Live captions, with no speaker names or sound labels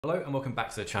Hello and welcome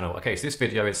back to the channel. Okay, so this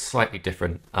video is slightly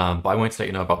different, but I wanted to let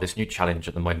you know about this new challenge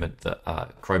at the moment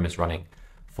that Chrome is running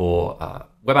for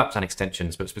web apps and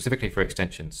extensions, but specifically for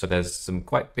extensions. So there's some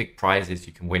quite big prizes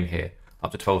you can win here,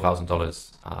 up to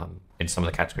 $12,000 in some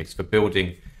of the categories for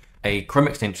building a Chrome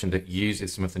extension that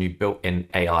uses some of the new built-in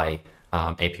AI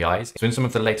APIs. So in some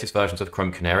of the latest versions of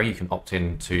Chrome Canary, you can opt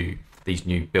in to these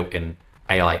new built-in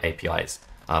AI APIs.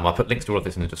 I'll put links to all of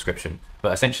this in the description.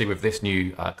 But essentially with this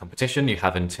new competition, you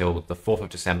have until the 4th of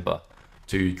December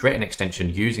to create an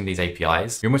extension using these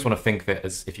APIs. You almost want to think of it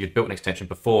as if you'd built an extension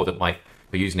before that might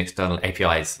be using external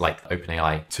APIs like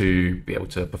OpenAI to be able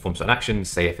to perform certain actions,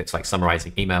 say if it's like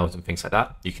summarizing emails and things like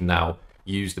that. You can now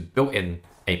use the built-in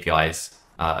APIs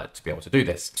to be able to do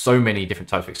this. So many different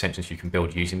types of extensions you can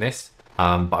build using this.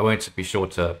 But I wanted to be sure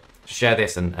to share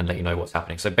this and let you know what's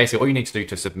happening. So basically all you need to do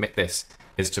to submit this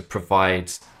is to provide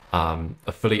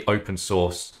a fully open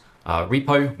source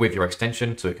repo with your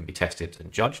extension so it can be tested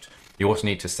and judged. You also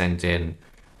need to send in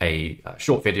a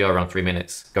short video around 3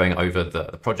 minutes going over the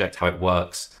project, how it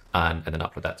works, and then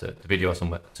upload that to video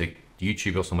somewhere, to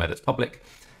YouTube or somewhere that's public.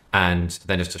 And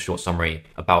then just a short summary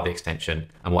about the extension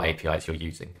and what APIs you're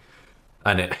using.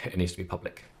 And it needs to be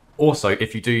public. Also,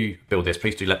 if you do build this,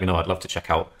 please do let me know. I'd love to check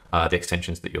out the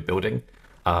extensions that you're building.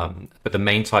 But the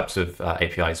main types of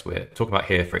APIs we're talking about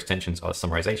here for extensions are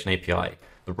summarization API,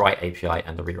 the write API,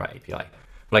 and the rewrite API.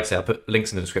 Like I say, I'll put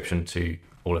links in the description to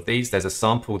all of these. There's a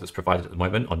sample that's provided at the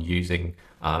moment on using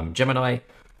Gemini,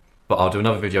 but I'll do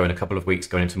another video in a couple of weeks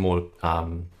going into more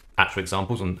actual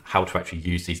examples on how to actually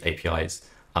use these APIs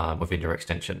within your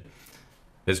extension.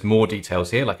 There's more details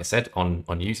here, like I said, on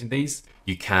using these.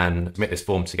 You can submit this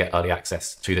form to get early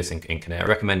access to this in Canary. I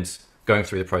recommend going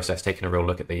through the process, taking a real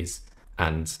look at these,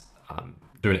 and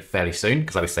doing it fairly soon,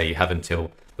 because like I say, you have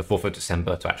until the 4th of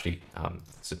December to actually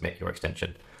submit your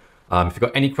extension. If you've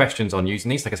got any questions on using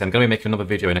these, like I said, I'm going to be making another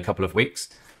video in a couple of weeks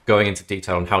going into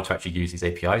detail on how to actually use these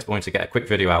APIs. But I wanted to get a quick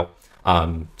video out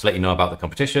to let you know about the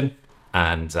competition.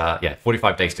 And yeah,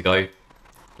 45 days to go.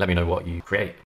 Let me know what you create.